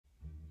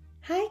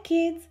Hi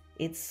kids,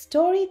 it's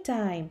story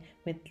time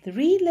with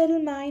Read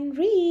Little Mind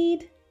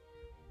Read.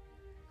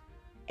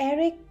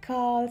 Eric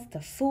Carle's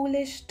The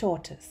Foolish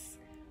Tortoise,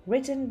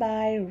 written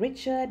by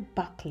Richard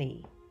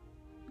Buckley.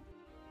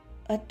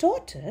 A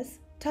tortoise,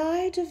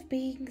 tired of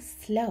being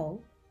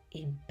slow,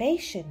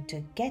 impatient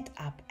to get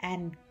up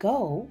and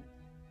go,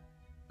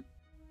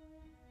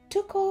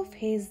 took off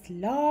his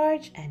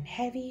large and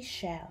heavy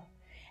shell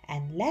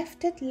and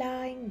left it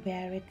lying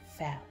where it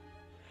fell.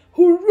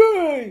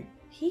 "Hooray!"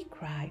 he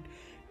cried.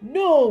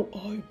 "Now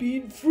I've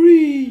been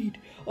freed!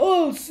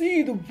 I'll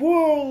see the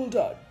world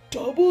at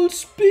double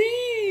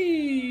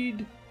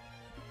speed!"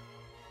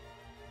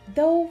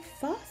 Though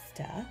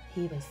faster,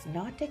 he was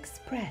not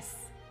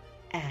express,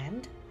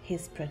 and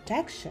his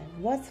protection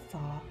was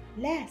far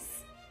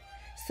less.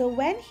 So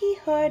when he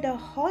heard a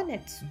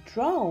hornet's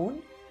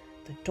drone,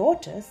 the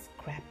tortoise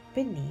crept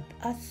beneath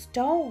a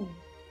stone.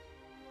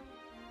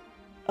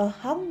 A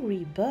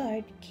hungry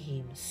bird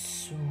came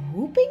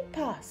swooping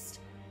past.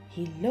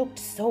 He looked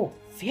so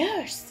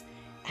fierce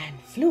and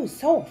flew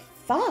so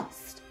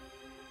fast.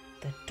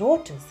 The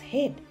tortoise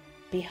hid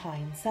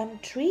behind some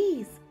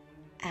trees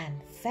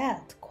and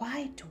felt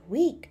quite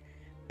weak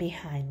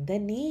behind the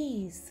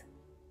knees.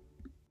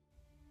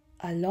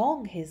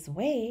 Along his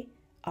way,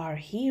 our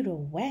hero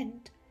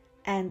went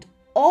and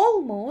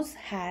almost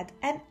had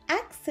an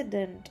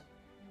accident.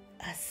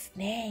 A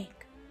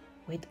snake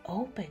with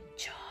open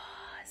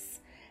jaws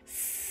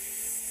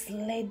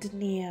slid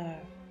near.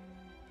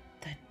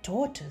 The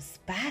tortoise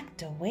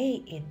backed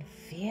away in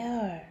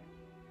fear.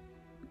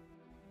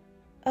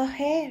 A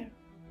hare,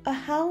 a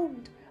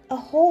hound, a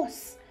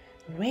horse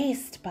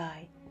raced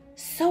by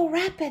so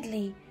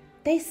rapidly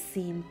they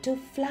seemed to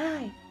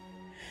fly.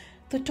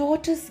 The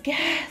tortoise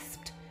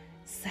gasped,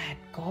 sat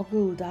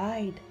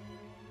goggle-eyed.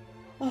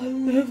 "I'll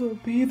never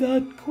be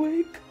that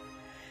quick,"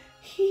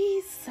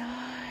 he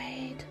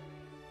sighed.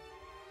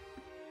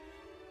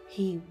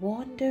 He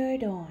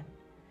wandered on.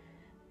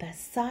 The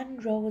sun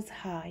rose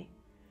high.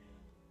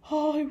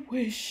 "I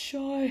wish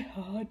I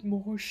had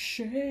more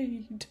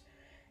shade,"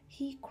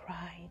 he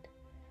cried.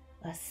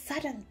 A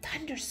sudden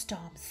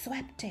thunderstorm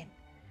swept in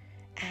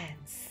and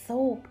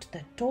soaked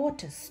the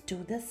tortoise to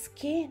the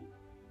skin.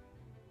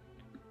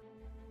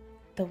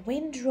 The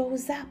wind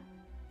rose up,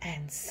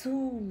 and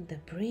soon the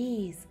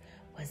breeze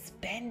was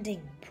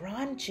bending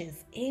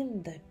branches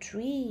in the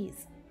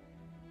trees.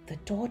 The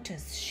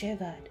tortoise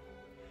shivered.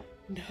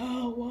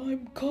 "Now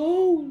I'm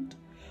cold.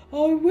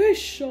 I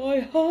wish I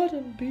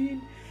hadn't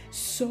been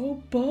so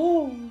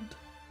bold.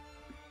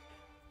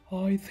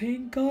 I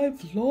think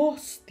I've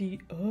lost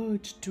the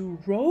urge to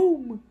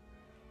roam.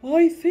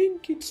 I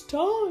think it's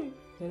time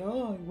that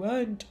I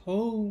went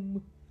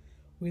home.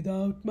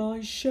 Without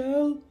my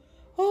shell,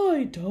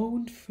 I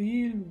don't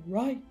feel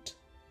right."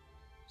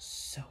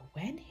 So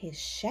when his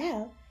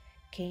shell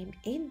came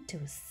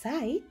into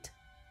sight,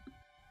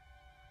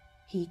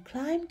 he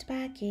climbed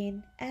back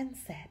in and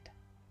said,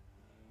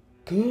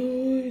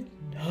 "Good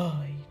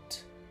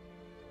night."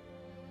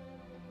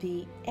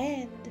 The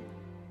end.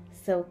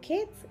 So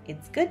kids,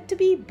 it's good to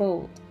be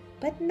bold,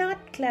 but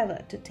not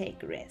clever to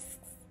take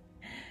risks.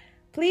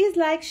 Please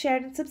like, share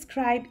and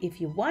subscribe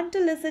if you want to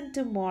listen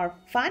to more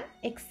fun,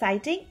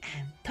 exciting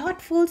and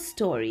thoughtful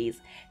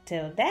stories.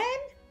 Till then,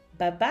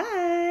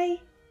 bye-bye.